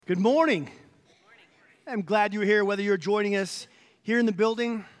Good morning. I'm glad you're here, whether you're joining us here in the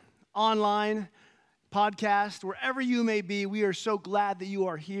building, online, podcast, wherever you may be. We are so glad that you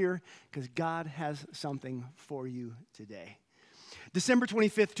are here because God has something for you today. December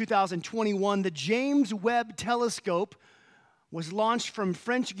 25th, 2021, the James Webb Telescope was launched from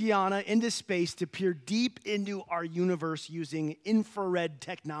French Guiana into space to peer deep into our universe using infrared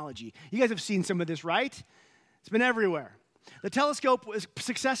technology. You guys have seen some of this, right? It's been everywhere. The telescope was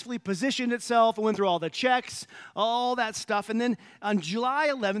successfully positioned itself and went through all the checks, all that stuff. And then on July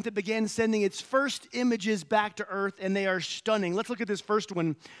 11th, it began sending its first images back to Earth, and they are stunning. Let's look at this first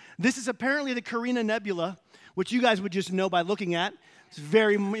one. This is apparently the Carina Nebula, which you guys would just know by looking at. It's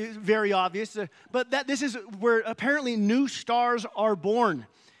very, very obvious. But this is where apparently new stars are born.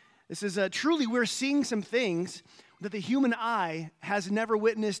 This is truly, we're seeing some things that the human eye has never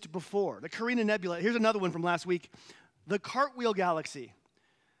witnessed before. The Carina Nebula. Here's another one from last week. The Cartwheel Galaxy.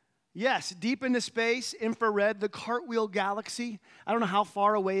 Yes, deep into space, infrared, the Cartwheel Galaxy. I don't know how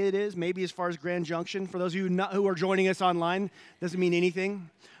far away it is, maybe as far as Grand Junction. For those of you who are joining us online, doesn't mean anything.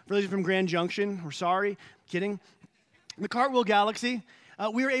 For those of you from Grand Junction, we're sorry, kidding. The Cartwheel Galaxy,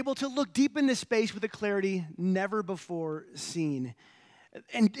 we were able to look deep into space with a clarity never before seen.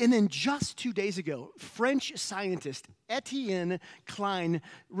 And then just 2 days ago, French scientist Etienne Klein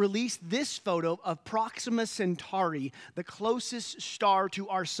released this photo of Proxima Centauri, the closest star to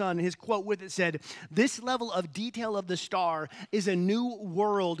our sun. His quote with it said, "This level of detail of the star is a new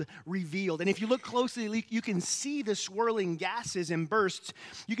world revealed." And if you look closely, you can see the swirling gases and bursts.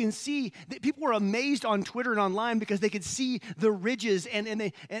 You can see that people were amazed on Twitter and online because they could see the ridges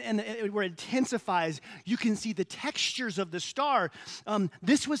and where it intensifies. You can see the textures of the star.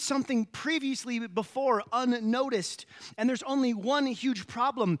 This was something previously before unnoticed. And there's only one huge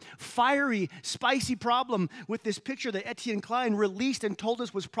problem, fiery, spicy problem with this picture that Etienne Klein released and told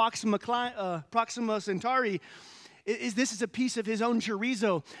us was Proxima Centauri. This is a piece of his own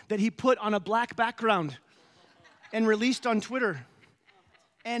chorizo that he put on a black background and released on Twitter.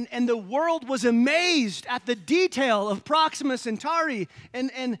 And the world was amazed at the detail of Proxima Centauri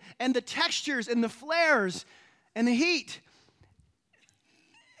and the textures and the flares and the heat.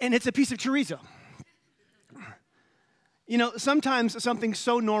 And it's a piece of chorizo. You know, sometimes something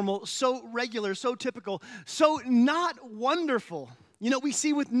so normal, so regular, so typical, so not wonderful, we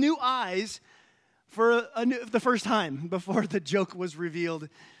see with new eyes for the first time before the joke was revealed.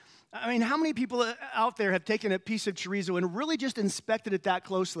 I mean, how many people out there have taken a piece of chorizo and really just inspected it that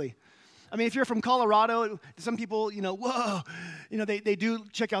closely? I mean, if you're from Colorado, some people, whoa, they do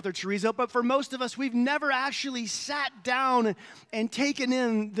check out their chorizo. But for most of us, we've never actually sat down and taken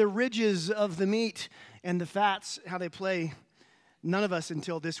in the ridges of the meat and the fats, how they play. None of us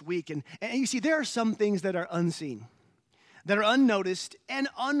until this week. And you see, there are some things that are unseen, that are unnoticed and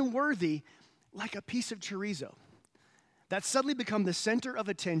unworthy, like a piece of chorizo, that suddenly become the center of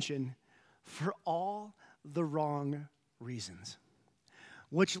attention for all the wrong reasons.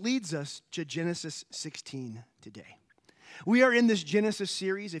 Which leads us to Genesis 16 today. We are in this Genesis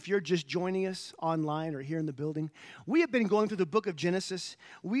series. If you're just joining us online or here in the building, we have been going through the book of Genesis.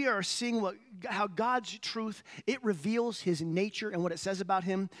 We are seeing how God's truth, it reveals his nature and what it says about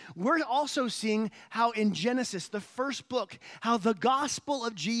him. We're also seeing how in Genesis, the first book, how the gospel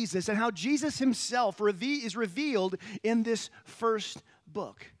of Jesus and how Jesus himself is revealed in this first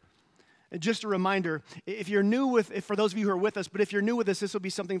book. Just a reminder, if you're new for those of you who are with us, but if you're new with us, this will be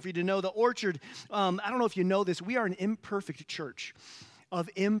something for you to know. The Orchard, I don't know if you know this, we are an imperfect church of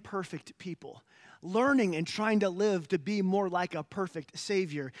imperfect people, learning and trying to live to be more like a perfect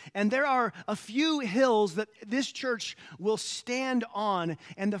Savior. And there are a few hills that this church will stand on,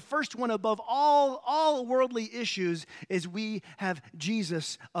 and the first one above all worldly issues is we have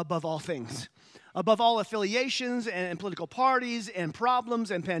Jesus above all things. Above all affiliations and political parties and problems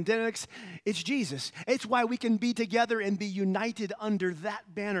and pandemics, it's Jesus. It's why we can be together and be united under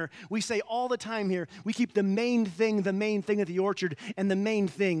that banner. We say all the time here, we keep the main thing at the Orchard, and the main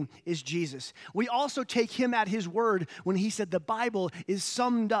thing is Jesus. We also take him at his word when he said the Bible is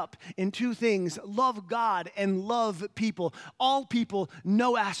summed up in two things: love God and love people. All people,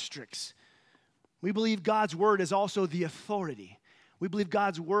 no asterisks. We believe God's word is also the authority. We believe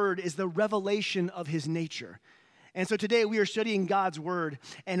God's word is the revelation of his nature. And so today we are studying God's word,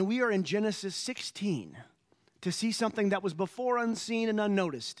 and we are in Genesis 16 to see something that was before unseen and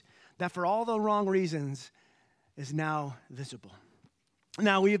unnoticed, that for all the wrong reasons is now visible.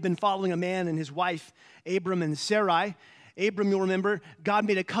 Now, we have been following a man and his wife, Abram and Sarai, Abram, you'll remember, God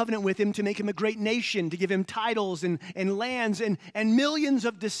made a covenant with him to make him a great nation, to give him titles and lands and millions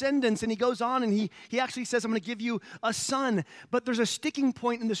of descendants. And he goes on and he actually says, I'm going to give you a son. But there's a sticking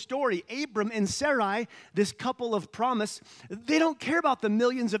point in the story. Abram and Sarai, this couple of promise, they don't care about the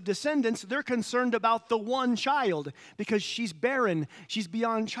millions of descendants. They're concerned about the one child because she's barren. She's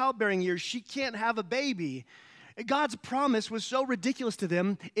beyond childbearing years. She can't have a baby. God's promise was so ridiculous to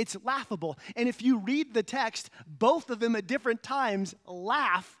them, it's laughable. And if you read the text, both of them at different times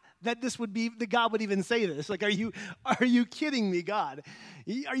laugh that God would even say this. Like, are you kidding me, God?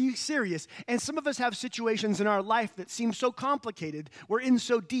 Are you serious? And some of us have situations in our life that seem so complicated. We're in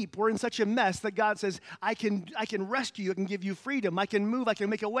so deep. We're in such a mess that God says, I can rescue you. I can give you freedom. I can move. I can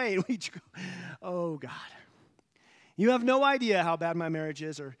make a way. And we just go, oh, God. You have no idea how bad my marriage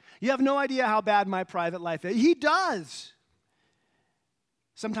is, or you have no idea how bad my private life is. He does.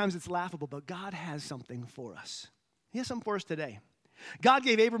 Sometimes it's laughable, but God has something for us. He has something for us today. God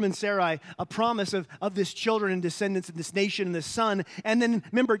gave Abram and Sarai a promise of this children and descendants of this nation and this son. And then,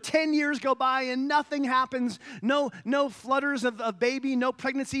 remember, 10 years go by and nothing happens. No flutters of baby, no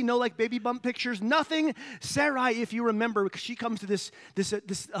pregnancy, no like baby bump pictures, nothing. Sarai, if you remember, she comes to this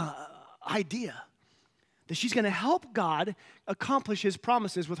idea that she's going to help God accomplish his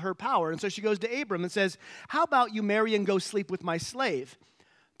promises with her power. And so she goes to Abram and says, how about you marry and go sleep with my slave?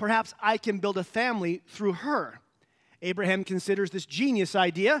 Perhaps I can build a family through her. Abraham considers this genius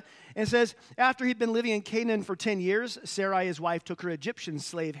idea and says, after he'd been living in Canaan for 10 years, Sarai, his wife, took her Egyptian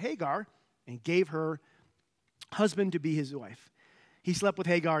slave Hagar and gave her husband to be his wife. He slept with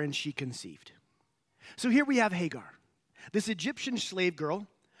Hagar and she conceived. So here we have Hagar, this Egyptian slave girl,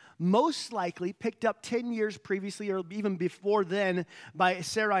 most likely picked up 10 years previously or even before then by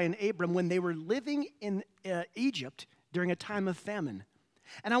Sarai and Abram when they were living in Egypt during a time of famine.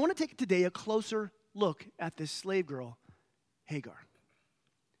 And I want to take today a closer look at this slave girl, Hagar.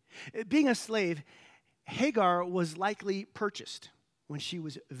 Being a slave, Hagar was likely purchased when she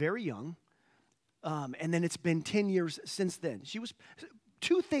was very young, and then it's been 10 years since then.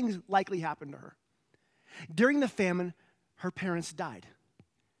 Two things likely happened to her. During the famine, her parents died,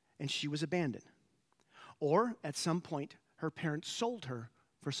 and she was abandoned. Or, at some point, her parents sold her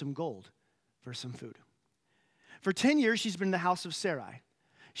for some gold, for some food. For 10 years, she's been in the house of Sarai.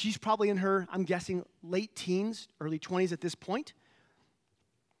 She's probably in her, I'm guessing, late teens, early 20s at this point.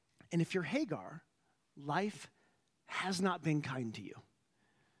 And if you're Hagar, life has not been kind to you.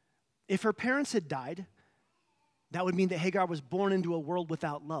 If her parents had died, that would mean that Hagar was born into a world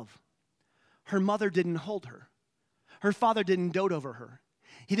without love. Her mother didn't hold her. Her father didn't dote over her.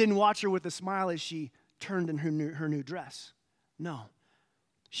 He didn't watch her with a smile as she turned in her new dress. No.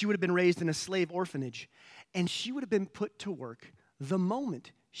 She would have been raised in a slave orphanage, and she would have been put to work the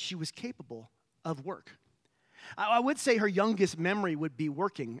moment she was capable of work. I would say her youngest memory would be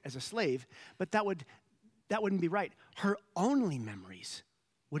working as a slave, but that wouldn't be right. Her only memories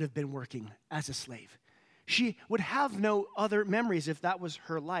would have been working as a slave. She would have no other memories if that was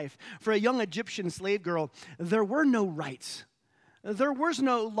her life. For a young Egyptian slave girl, there were no rights. There was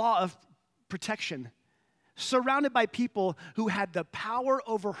no law of protection. Surrounded by people who had the power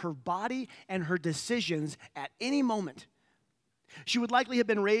over her body and her decisions at any moment. She would likely have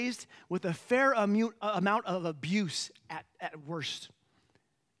been raised with a fair amount of abuse at worst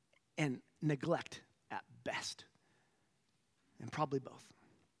and neglect at best, and probably both.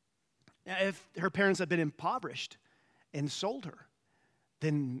 If her parents had been impoverished and sold her,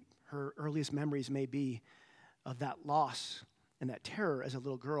 then her earliest memories may be of that loss and that terror as a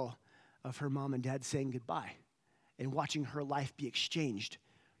little girl of her mom and dad saying goodbye and watching her life be exchanged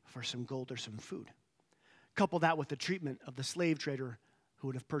for some gold or some food. Couple that with the treatment of the slave trader who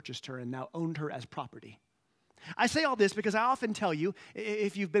would have purchased her and now owned her as property. I say all this because I often tell you,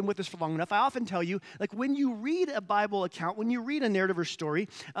 if you've been with us for long enough, I often tell you, like when you read a Bible account, when you read a narrative or story,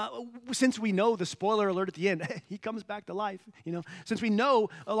 since we know the spoiler alert at the end, he comes back to life, since we know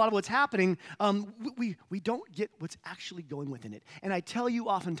a lot of what's happening, we don't get what's actually going within it. And I tell you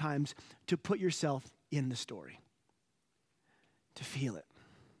oftentimes to put yourself in the story, to feel it,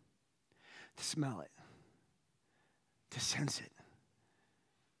 to smell it, to sense it,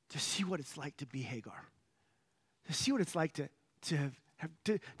 to see what it's like to be Hagar. To see what it's like to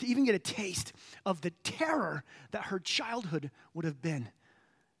even get a taste of the terror that her childhood would have been.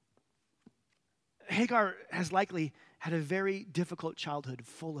 Hagar has likely had a very difficult childhood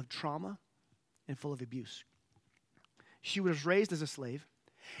full of trauma and full of abuse. She was raised as a slave,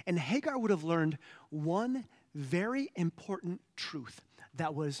 and Hagar would have learned one very important truth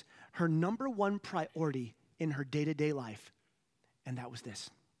that was her number one priority in her day-to-day life, and that was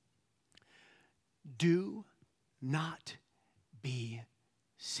this: do not be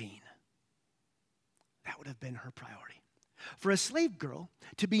seen. That would have been her priority. For a slave girl,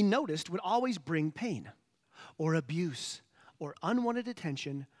 to be noticed would always bring pain or abuse or unwanted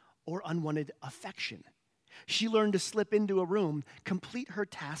attention or unwanted affection. She learned to slip into a room, complete her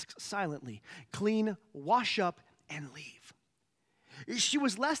tasks silently, clean, wash up, and leave. She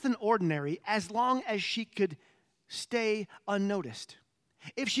was less than ordinary as long as she could stay unnoticed.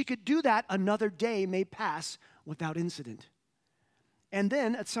 If she could do that, another day may pass without incident. And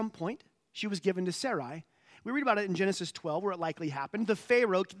then, at some point, she was given to Sarai. We read about it in Genesis 12, where it likely happened. The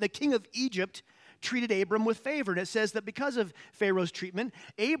Pharaoh, the king of Egypt, treated Abram with favor. And it says that because of Pharaoh's treatment,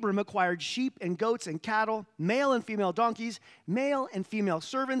 Abram acquired sheep and goats and cattle, male and female donkeys, male and female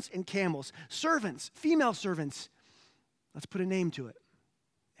servants, and camels. Servants, female servants. Let's put a name to it.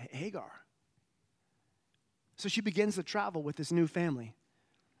 Hagar. So she begins to travel with this new family.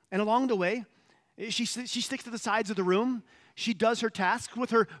 And along the way, she sticks to the sides of the room. She does her task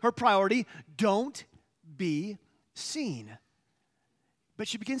with her priority, don't be seen. But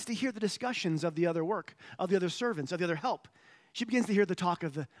she begins to hear the discussions of the other work, of the other servants, of the other help. She begins to hear the talk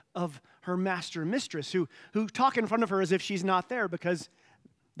of her master and mistress who talk in front of her as if she's not there because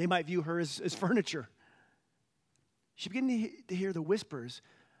they might view her as furniture. She begins to hear the whispers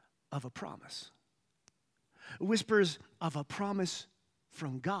of a promise. Whispers of a promise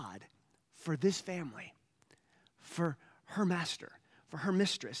from God for this family, for her master, for her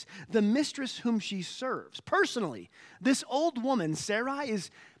mistress, the mistress whom she serves. Personally, this old woman, Sarai,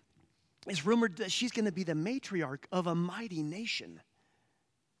 is rumored that she's going to be the matriarch of a mighty nation.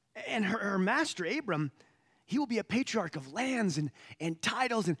 And her master, Abram, he will be a patriarch of lands and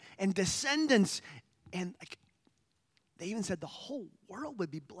titles and descendants. And they even said the whole world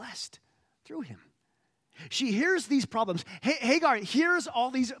would be blessed through him. She hears these problems. Hagar hears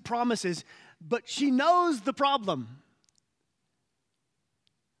all these promises, but she knows the problem.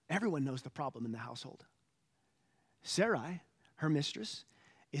 Everyone knows the problem in the household. Sarai, her mistress,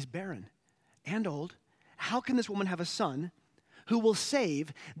 is barren and old. How can this woman have a son who will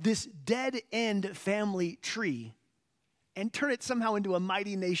save this dead-end family tree and turn it somehow into a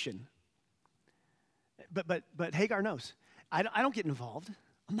mighty nation? But Hagar knows. I don't get involved.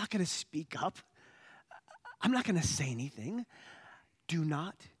 I'm not going to speak up. I'm not going to say anything. Do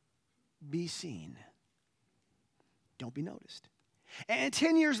not be seen. Don't be noticed. And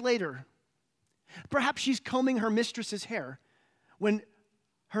 10 years later, perhaps she's combing her mistress's hair when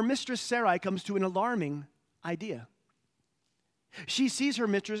her mistress Sarai comes to an alarming idea. She sees her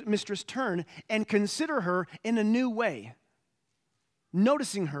mistress turn and consider her in a new way,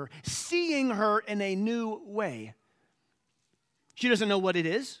 noticing her, seeing her in a new way. She doesn't know what it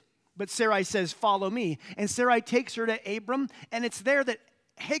is, but Sarai says, "Follow me." And Sarai takes her to Abram, and it's there that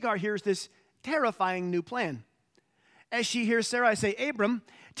Hagar hears this terrifying new plan. As she hears Sarai say, "Abram,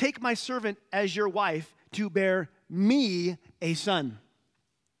 take my servant as your wife to bear me a son."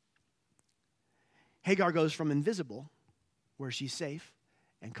 Hagar goes from invisible, where she's safe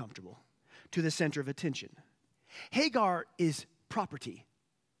and comfortable, to the center of attention. Hagar is property,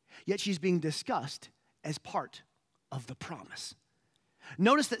 yet she's being discussed as part of the promise.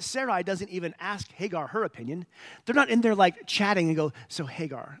 Notice that Sarai doesn't even ask Hagar her opinion. They're not in there like chatting and go, "So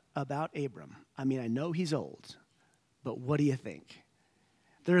Hagar, about Abram, I mean, I know he's old, but what do you think?"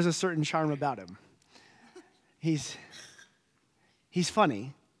 There's a certain charm about him. He's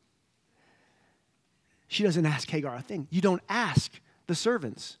funny. She doesn't ask Hagar a thing. You don't ask the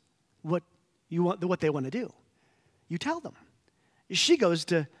servants what they want to do. You tell them. She goes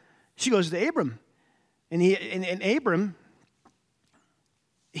to Abram, and Abram,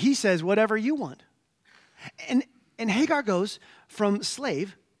 he says, "Whatever you want." And Hagar goes from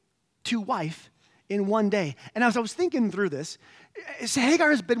slave to wife in one day. And as I was thinking through this, Hagar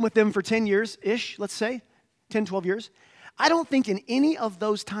has been with them for 10 years-ish, let's say, 10, 12 years. I don't think in any of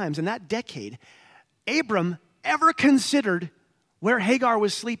those times, in that decade, Abram ever considered where Hagar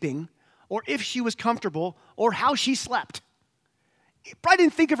was sleeping or if she was comfortable or how she slept. He probably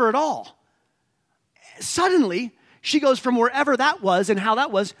didn't think of her at all. Suddenly, she goes from wherever that was and how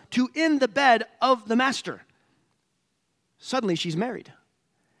that was to in the bed of the master. Suddenly, she's married.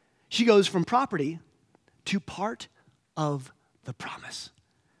 She goes from property to part of the promise.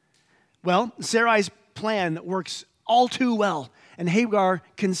 Well, Sarai's plan works all too well, and Hagar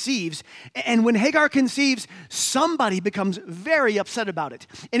conceives. And when Hagar conceives, somebody becomes very upset about it.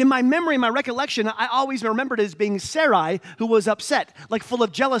 And in my memory, my recollection, I always remembered it as being Sarai who was upset, like full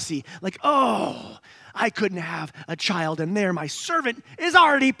of jealousy, like, "Oh, I couldn't have a child, and there my servant is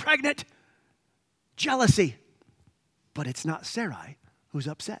already pregnant." Jealousy. But it's not Sarai who's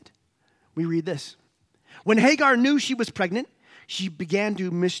upset. We read this. When Hagar knew she was pregnant, she began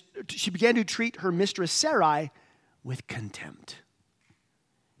to treat her mistress Sarai with contempt.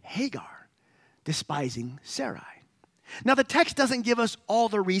 Hagar despising Sarai. Now, the text doesn't give us all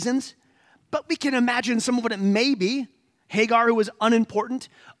the reasons, but we can imagine some of what it may be. Hagar, who was unimportant,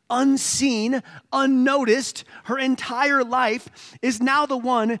 unseen, unnoticed, her entire life, is now the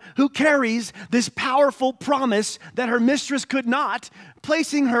one who carries this powerful promise that her mistress could not,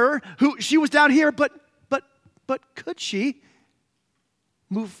 placing her, she was down here, but could she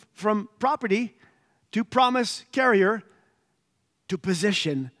move from property to promise carrier to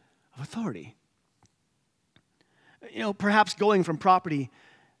position of authority? Perhaps going from property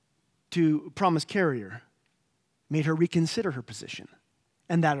to promise carrier made her reconsider her position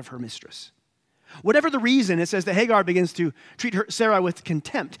and that of her mistress. Whatever the reason, it says that Hagar begins to treat Sarai with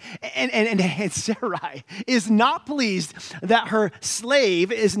contempt. And Sarai is not pleased that her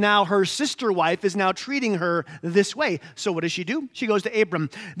slave is now, her sister wife is now treating her this way. So what does she do? She goes to Abram.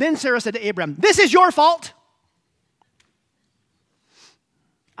 Then Sarah said to Abram, "This is your fault."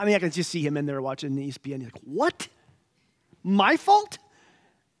 I mean, I can just see him in there watching the ESPN. He's like, "What? My fault?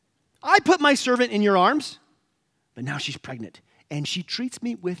 I put my servant in your arms, but now she's pregnant, and she treats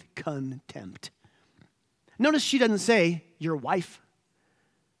me with contempt." Notice she doesn't say, "Your wife,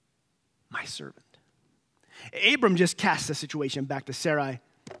 my servant." Abram just casts the situation back to Sarai.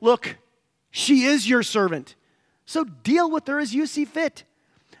 "Look, she is your servant, so deal with her as you see fit."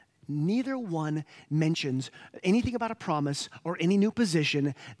 Neither one mentions anything about a promise or any new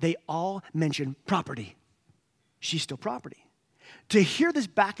position. They all mention property. She's still property. To hear this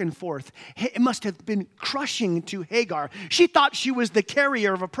back and forth, it must have been crushing to Hagar. She thought she was the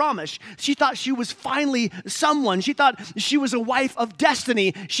carrier of a promise. She thought she was finally someone. She thought she was a wife of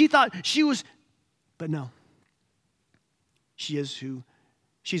destiny. She thought she was, but no. She is who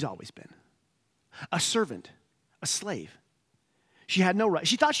she's always been. A servant, a slave. She had no rights.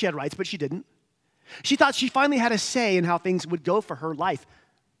 She thought she had rights, but she didn't. She thought she finally had a say in how things would go for her life.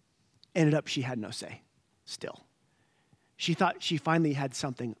 Ended up she had no say still. She thought she finally had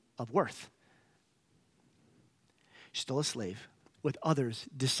something of worth. Still a slave, with others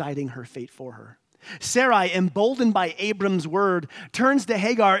deciding her fate for her. Sarai, emboldened by Abram's word, turns to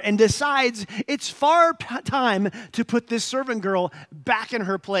Hagar and decides it's far time to put this servant girl back in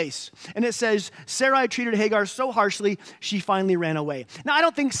her place. And it says, Sarai treated Hagar so harshly, she finally ran away. Now, I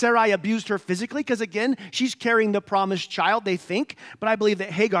don't think Sarai abused her physically, because again, she's carrying the promised child, they think. But I believe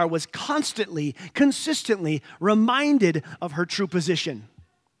that Hagar was consistently reminded of her true position.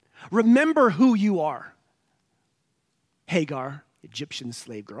 Remember who you are. Hagar, Egyptian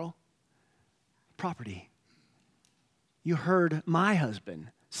slave girl. Property. You heard my husband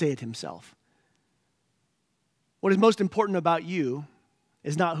say it himself. What is most important about you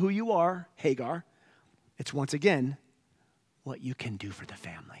is not who you are, Hagar. It's once again what you can do for the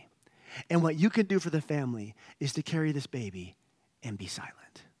family. And what you can do for the family is to carry this baby and be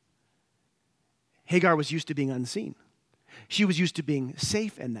silent. Hagar was used to being unseen. She was used to being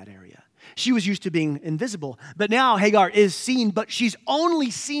safe in that area. She was used to being invisible. But now Hagar is seen, but she's only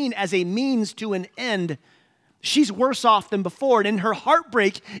seen as a means to an end. She's worse off than before. And in her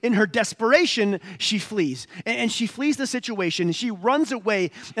heartbreak, in her desperation, she flees. And she flees the situation. And she runs away.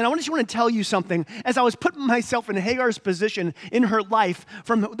 And I just want to tell you something. As I was putting myself in Hagar's position in her life,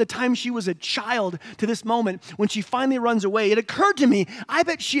 from the time she was a child to this moment, when she finally runs away, it occurred to me, I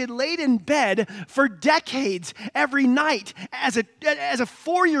bet she had laid in bed for decades, every night, as a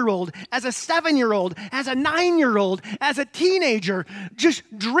 4-year-old, as a 7-year-old, as a 9-year-old, as a teenager, just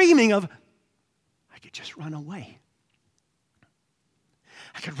dreaming of, just run away.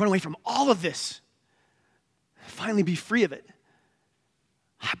 I could run away from all of this, finally be free of it.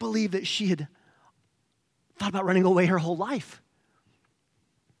 I believe that she had thought about running away her whole life.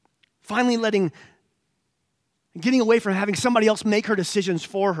 Finally getting away from having somebody else make her decisions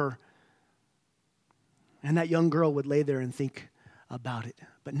for her. And that young girl would lay there and think about it,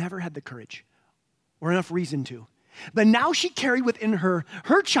 but never had the courage or enough reason to. But now she carried within her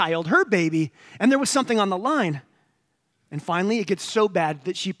child, her baby, and there was something on the line. And finally, it gets so bad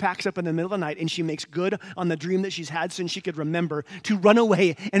that she packs up in the middle of the night and she makes good on the dream that she's had since she could remember, to run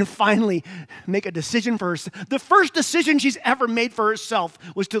away and finally make a decision for herself. The first decision she's ever made for herself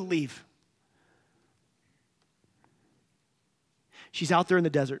was to leave. She's out there in the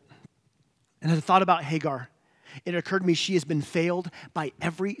desert. And as I thought about Hagar, it occurred to me she has been failed by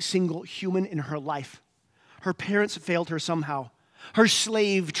every single human in her life. Her parents failed her somehow. Her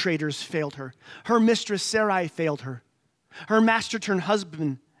slave traders failed her. Her mistress Sarai failed her. Her master turned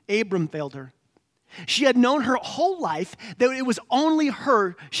husband Abram failed her. She had known her whole life that it was only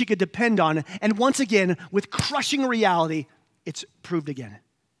her she could depend on. And once again, with crushing reality, it's proved again.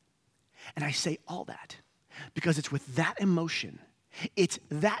 And I say all that because it's with that emotion, it's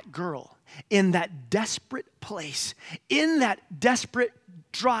that girl in that desperate place, in that desperate,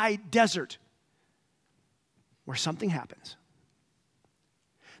 dry desert, where something happens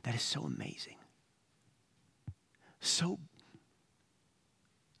that is so amazing, so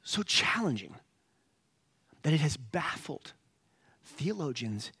challenging, that it has baffled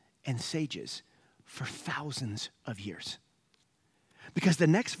theologians and sages for thousands of years. Because the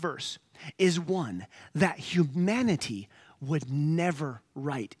next verse is one that humanity would never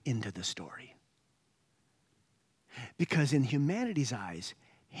write into the story. Because in humanity's eyes,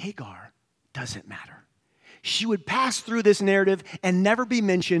 Hagar doesn't matter. She would pass through this narrative and never be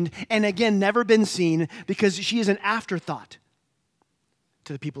mentioned, and again, never been seen, because she is an afterthought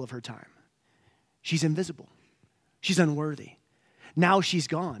to the people of her time. She's invisible. She's unworthy. Now she's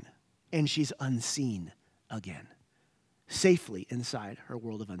gone, and she's unseen again, safely inside her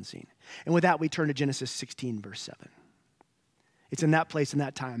world of unseen. And with that, we turn to Genesis 16, verse 7. It's in that place, in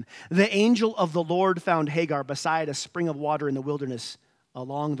that time. The angel of the Lord found Hagar beside a spring of water in the wilderness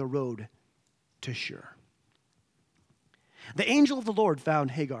along the road to Shur. The angel of the Lord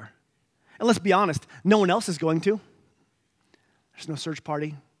found Hagar. And let's be honest, no one else is going to. There's no search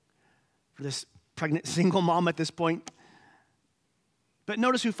party for this pregnant single mom at this point. But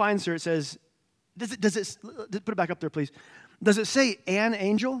notice who finds her. It says, does it put it back up there, please. Does it say an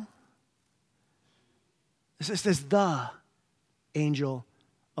angel? It says the angel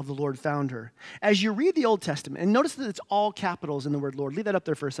of the Lord found her. As you read the Old Testament, and notice that it's all capitals in the word Lord. Leave that up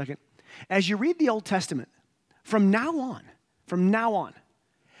there for a second. As you read the Old Testament, from now on,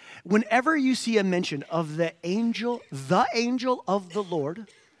 whenever you see a mention of the angel of the Lord,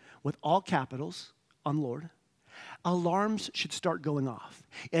 with all capitals on Lord, alarms should start going off.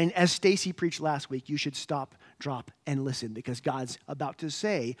 And as Stacy preached last week, you should stop, drop, and listen, because God's about to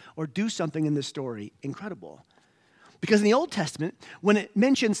say or do something in this story incredible. Because in the Old Testament, when it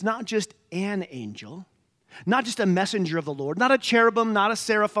mentions not just an angel, not just a messenger of the Lord, not a cherubim, not a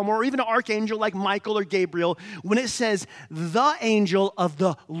seraphim, or even an archangel like Michael or Gabriel, when it says the angel of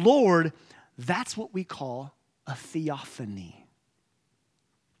the Lord, that's what we call a theophany.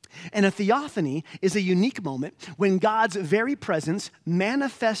 And a theophany is a unique moment when God's very presence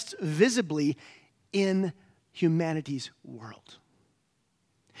manifests visibly in humanity's world.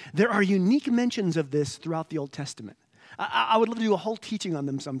 There are unique mentions of this throughout the Old Testament. I would love to do a whole teaching on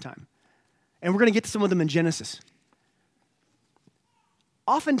them sometime. And we're going to get to some of them in Genesis.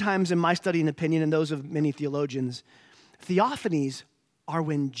 Oftentimes in my study and opinion, and those of many theologians, theophanies are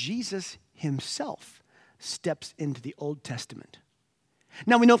when Jesus himself steps into the Old Testament.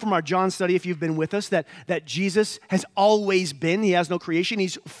 Now, we know from our John study, if you've been with us, that Jesus has always been. He has no creation.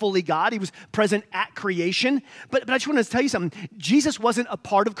 He's fully God. He was present at creation. But I just want to tell you something. Jesus wasn't a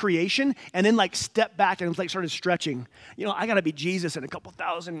part of creation and then stepped back and started stretching. I got to be Jesus in a couple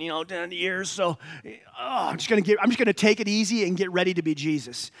thousand, 10 years. So I'm just going to take it easy and get ready to be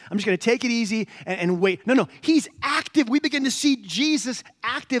Jesus. I'm just going to take it easy and wait. No. He's active. We begin to see Jesus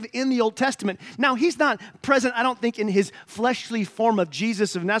active in the Old Testament. Now, he's not present, I don't think, in his fleshly form of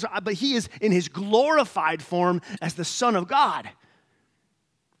Jesus of Nazareth, but he is in his glorified form as the Son of God.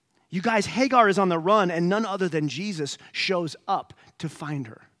 You guys, Hagar is on the run, and none other than Jesus shows up to find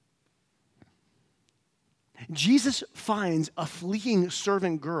her. Jesus finds a fleeing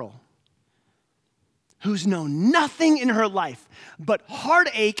servant girl who's known nothing in her life but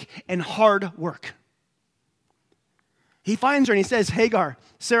heartache and hard work. He finds her and he says, Hagar,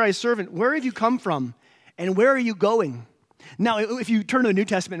 Sarai's servant, where have you come from and where are you going? Now, if you turn to the New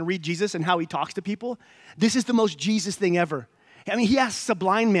Testament and read Jesus and how he talks to people, this is the most Jesus thing ever. I mean, he asks a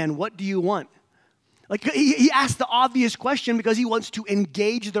blind man, what do you want? He asks the obvious question because he wants to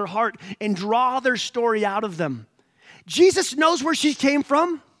engage their heart and draw their story out of them. Jesus knows where she came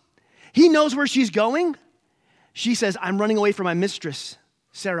from. He knows where she's going. She says, I'm running away from my mistress,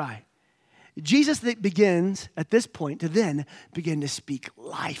 Sarai. Jesus begins at this point to then begin to speak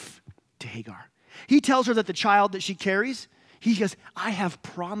life to Hagar. He tells her that the child that she carries, he says, I have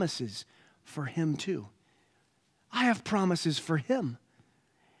promises for him too. I have promises for him.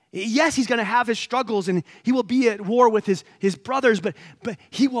 Yes, he's going to have his struggles and he will be at war with his brothers, but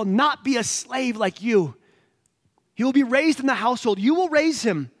he will not be a slave like you. He will be raised in the household. You will raise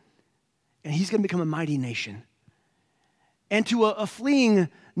him, and he's going to become a mighty nation. And to a fleeing,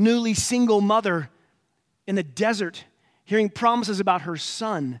 newly single mother in the desert, hearing promises about her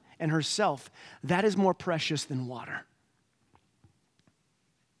son and herself, that is more precious than water.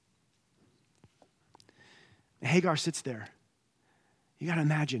 Hagar sits there. You got to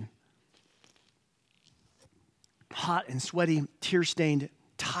imagine. hot and sweaty, tear-stained,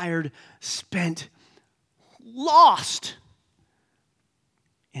 tired, spent, lost.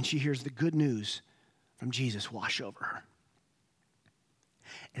 And she hears the good news from Jesus wash over her.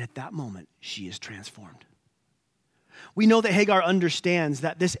 And at that moment, she is transformed. We know that Hagar understands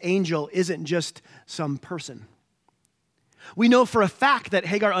that this angel isn't just some person. We know for a fact that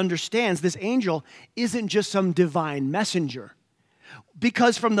Hagar understands this angel isn't just some divine messenger.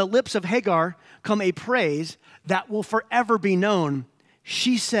 Because from the lips of Hagar come a praise that will forever be known.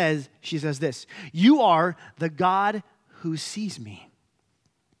 She says this, "You are the God who sees me."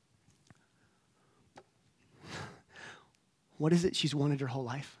 What is it she's wanted her whole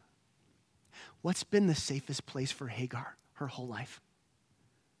life? What's been the safest place for Hagar her whole life?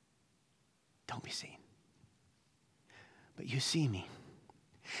 Don't be seen. But you see me.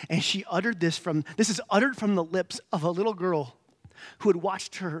 And she uttered this is uttered from the lips of a little girl who had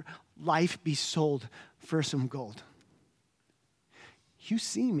watched her life be sold for some gold. You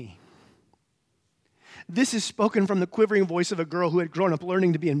see me. This is spoken from the quivering voice of a girl who had grown up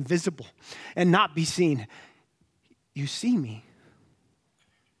learning to be invisible and not be seen. You see me.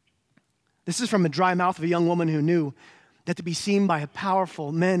 This is from the dry mouth of a young woman who knew that to be seen by a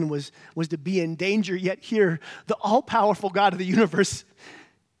powerful man was to be in danger, yet here, the all-powerful God of the universe,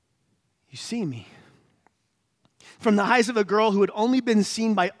 you see me. From the eyes of a girl who had only been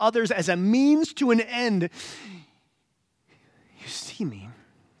seen by others as a means to an end, you see me.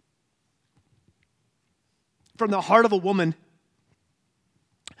 From the heart of a woman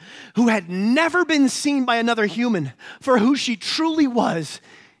who had never been seen by another human for who she truly was,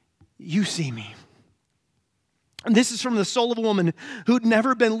 you see me. And this is from the soul of a woman who'd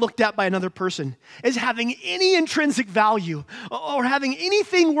never been looked at by another person as having any intrinsic value or having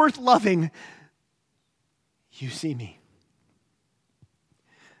anything worth loving. You see me.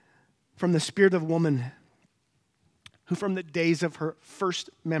 From the spirit of a woman who from the days of her first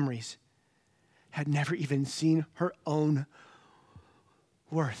memories had never even seen her own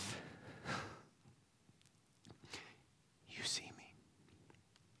worth. You see me.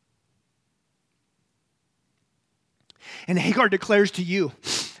 And Hagar declares to you,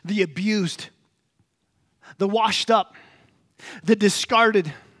 the abused, the washed up, the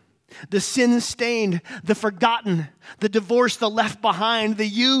discarded, the sin-stained, the forgotten, the divorced, the left behind, the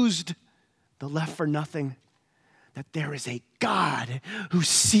used, the left for nothing, that there is a God who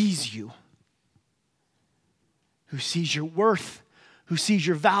sees you, who sees your worth, who sees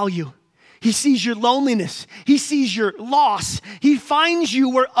your value. He sees your loneliness. He sees your loss. He finds you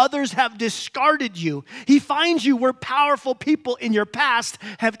where others have discarded you. He finds you where powerful people in your past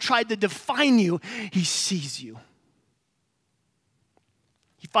have tried to define you. He sees you.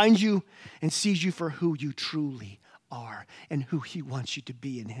 He finds you and sees you for who you truly are and who he wants you to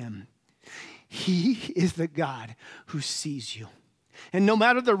be in him. He is the God who sees you. And no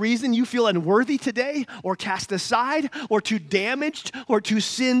matter the reason you feel unworthy today or cast aside or too damaged or too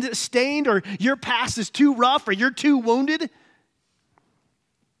sin-stained or your past is too rough or you're too wounded,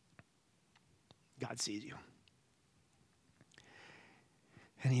 God sees you.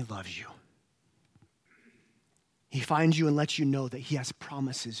 And he loves you. He finds you and lets you know that he has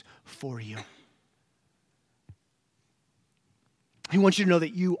promises for you. He wants you to know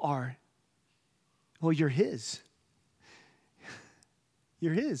that you are, well, you're his.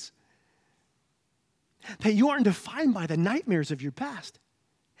 You're his. That you aren't defined by the nightmares of your past.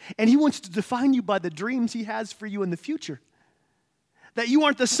 And he wants to define you by the dreams he has for you in the future. That you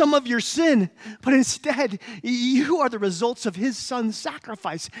aren't the sum of your sin, but instead you are the results of his son's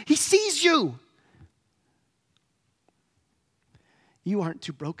sacrifice. He sees you. You aren't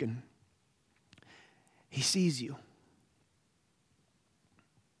too broken. He sees you.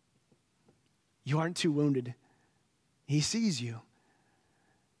 You aren't too wounded. He sees you.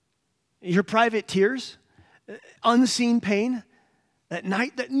 Your private tears, unseen pain at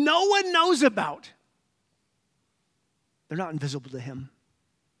night that no one knows about, they're not invisible to him.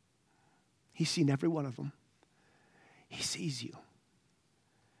 He's seen every one of them. He sees you.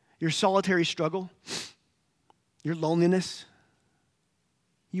 Your solitary struggle, your loneliness,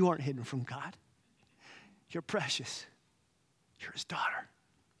 you aren't hidden from God. You're precious. You're his daughter.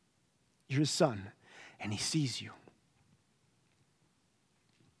 You're his son, and he sees you.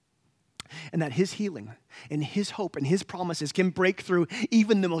 And that his healing and his hope and his promises can break through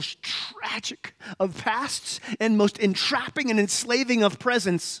even the most tragic of pasts and most entrapping and enslaving of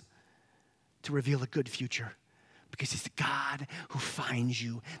presents to reveal a good future. Because he's the God who finds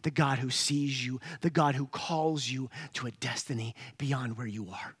you, the God who sees you, the God who calls you to a destiny beyond where you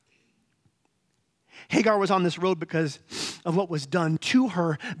are. Hagar was on this road because of what was done to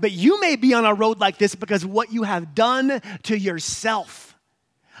her, but you may be on a road like this because of what you have done to yourself.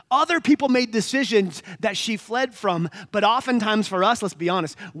 Other people made decisions that she fled from, but oftentimes for us, let's be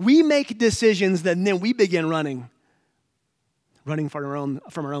honest, we make decisions that then we begin running from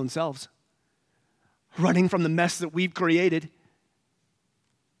our own selves, running from the mess that we've created.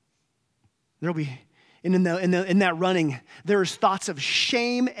 There'll be in that running, there's thoughts of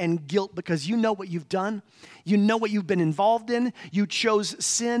shame and guilt because you know what you've done. You know what you've been involved in. You chose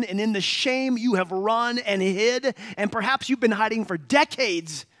sin, and in the shame, you have run and hid, and perhaps you've been hiding for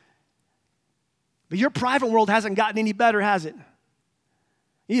decades. But your private world hasn't gotten any better, has it?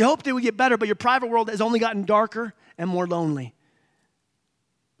 You hoped it would get better, but your private world has only gotten darker and more lonely.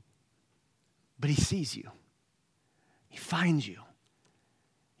 But he sees you. He finds you.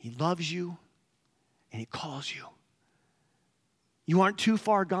 He loves you. And he calls you. You aren't too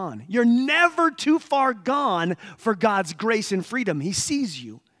far gone. You're never too far gone for God's grace and freedom. He sees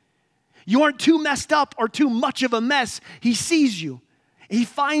you. You aren't too messed up or too much of a mess. He sees you. He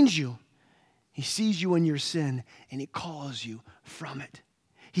finds you. He sees you in your sin, and he calls you from it.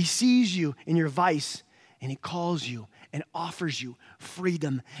 He sees you in your vice, and he calls you and offers you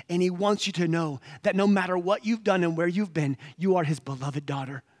freedom. And he wants you to know that no matter what you've done and where you've been, you are his beloved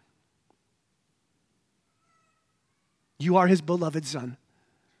daughter. You are his beloved son.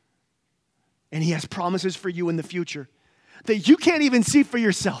 And he has promises for you in the future that you can't even see for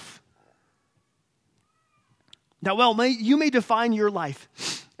yourself. Now, you may define your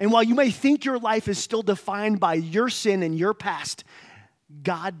life. And while you may think your life is still defined by your sin and your past,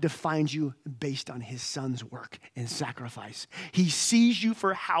 God defines you based on his son's work and sacrifice. He sees you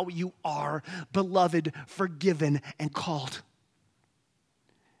for how you are, beloved, forgiven, and called.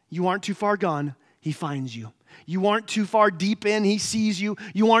 You aren't too far gone. He finds you. You aren't too far deep in. He sees you.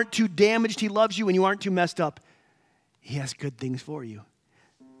 You aren't too damaged. He loves you, and you aren't too messed up. He has good things for you.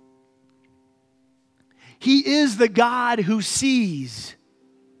 He is the God who sees.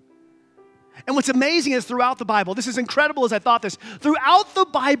 And what's amazing is throughout the Bible, this is incredible as I thought this, throughout the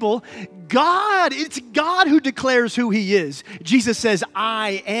Bible, it's God who declares who he is. Jesus says,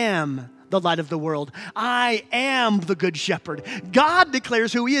 I am the light of the world. I am the good shepherd. God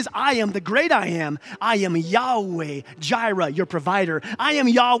declares who he is. I am the great I am. I am Yahweh Jireh, your provider. I am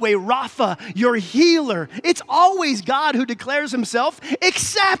Yahweh Rapha, your healer. It's always God who declares himself,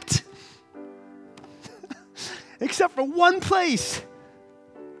 except for one place.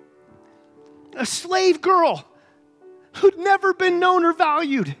 A slave girl who'd never been known or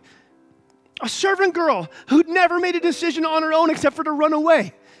valued. A servant girl who'd never made a decision on her own except for to run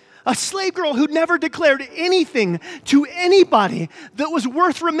away. A slave girl who'd never declared anything to anybody that was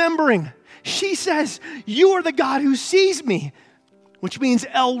worth remembering. She says, you are the God who sees me, which means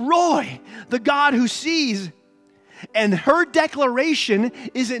El Roi, the God who sees. And her declaration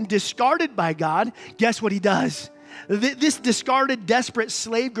isn't discarded by God. Guess what he does? This discarded, desperate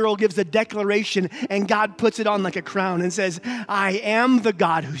slave girl gives a declaration, and God puts it on like a crown and says, I am the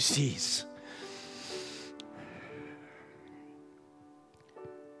God who sees.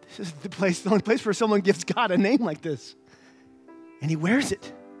 This is the only place where someone gives God a name like this. And he wears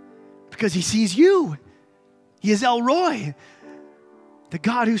it because he sees you. He is El Roi, the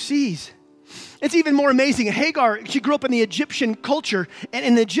God who sees. It's even more amazing. Hagar, she grew up in the Egyptian culture, and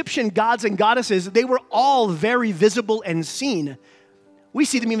in the Egyptian gods and goddesses, they were all very visible and seen. We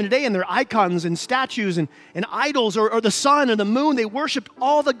see them even today in their icons and statues and idols or the sun or the moon. They worshiped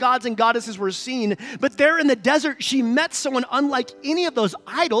all the gods and goddesses were seen. But there in the desert, she met someone unlike any of those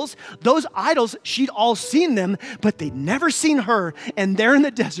idols. Those idols, she'd all seen them, but they'd never seen her. And there in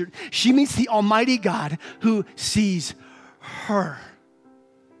the desert, she meets the Almighty God who sees her.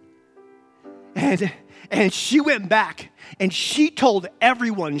 And she went back and she told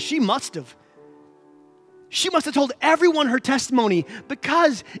everyone, she must have told everyone her testimony,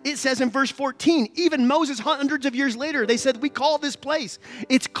 because it says in verse 14, even Moses, hundreds of years later, they said, we call this place,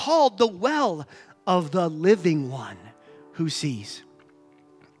 it's called the well of the living one who sees.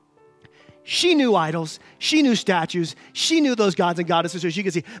 She knew idols, she knew statues, she knew those gods and goddesses so she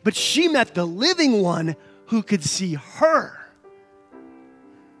could see, but she met the living one who could see her.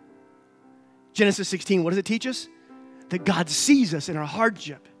 Genesis 16, what does it teach us? That God sees us in our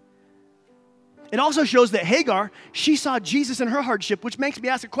hardship. It also shows that Hagar, she saw Jesus in her hardship, which makes me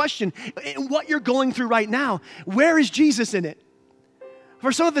ask a question. In what you're going through right now, where is Jesus in it?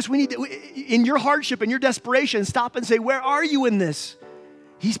 For some of us, we need to, in your hardship, in your desperation, stop and say, where are you in this?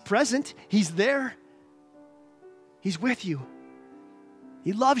 He's present. He's there. He's with you.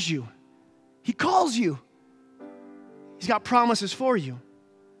 He loves you. He calls you. He's got promises for you.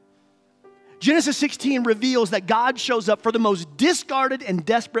 Genesis 16 reveals that God shows up for the most discarded and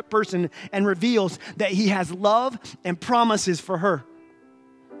desperate person and reveals that he has love and promises for her.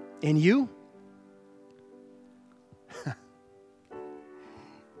 And you?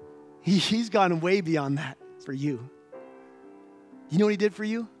 He's gone way beyond that for you. You know what he did for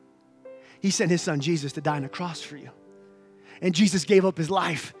you? He sent his son Jesus to die on a cross for you. And Jesus gave up his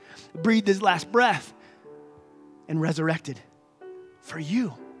life, breathed his last breath, and resurrected for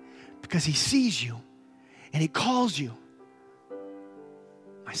you. Because he sees you and he calls you,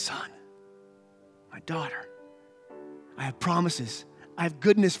 my son, my daughter. I have promises. I have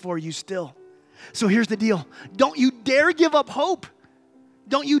goodness for you still. So here's the deal. Don't you dare give up hope.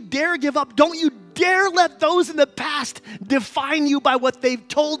 Don't you dare give up. Don't you dare let those in the past define you by what they've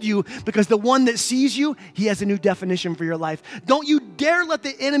told you, because the one that sees you, he has a new definition for your life. Don't you dare let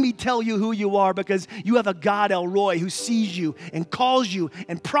the enemy tell you who you are, because you have a God, El Roi, who sees you and calls you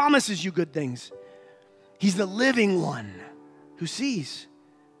and promises you good things. He's the living one who sees.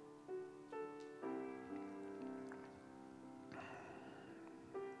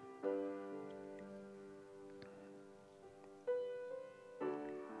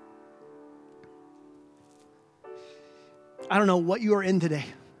 I don't know what you are in today,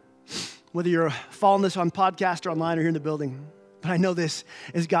 whether you're following this on podcast or online or here in the building, but I know this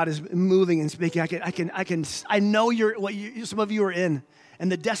as God is moving and speaking. I know some of you are in,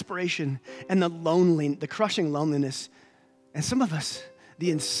 and the desperation and the crushing loneliness, and some of us, the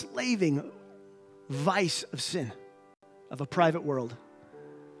enslaving vice of sin, of a private world.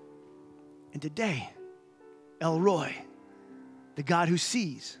 And today, El Roi, the God who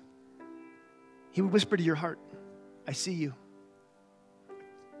sees, he would whisper to your heart, I see you.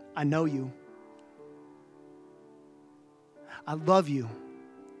 I know you. I love you.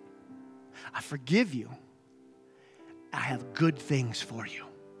 I forgive you. I have good things for you.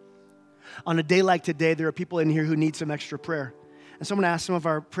 On a day like today, there are people in here who need some extra prayer. And so I'm going to ask some of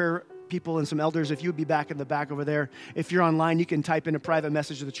our prayer people and some elders if you would be back in the back over there. If you're online, you can type in a private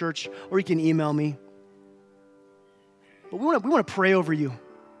message to the church, or you can email me. But we want to pray over you.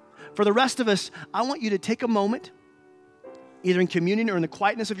 For the rest of us, I want you to take a moment, either in communion or in the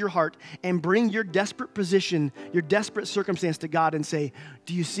quietness of your heart, and bring your desperate position, your desperate circumstance to God and say,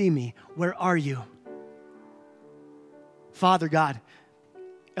 do you see me? Where are you? Father God,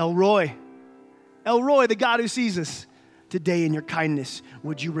 El Roi, the God who sees us, today in your kindness,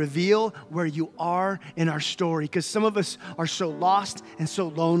 would you reveal where you are in our story? Because some of us are so lost and so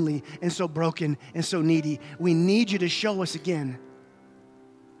lonely and so broken and so needy. We need you to show us again.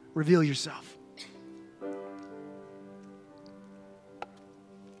 Reveal yourself.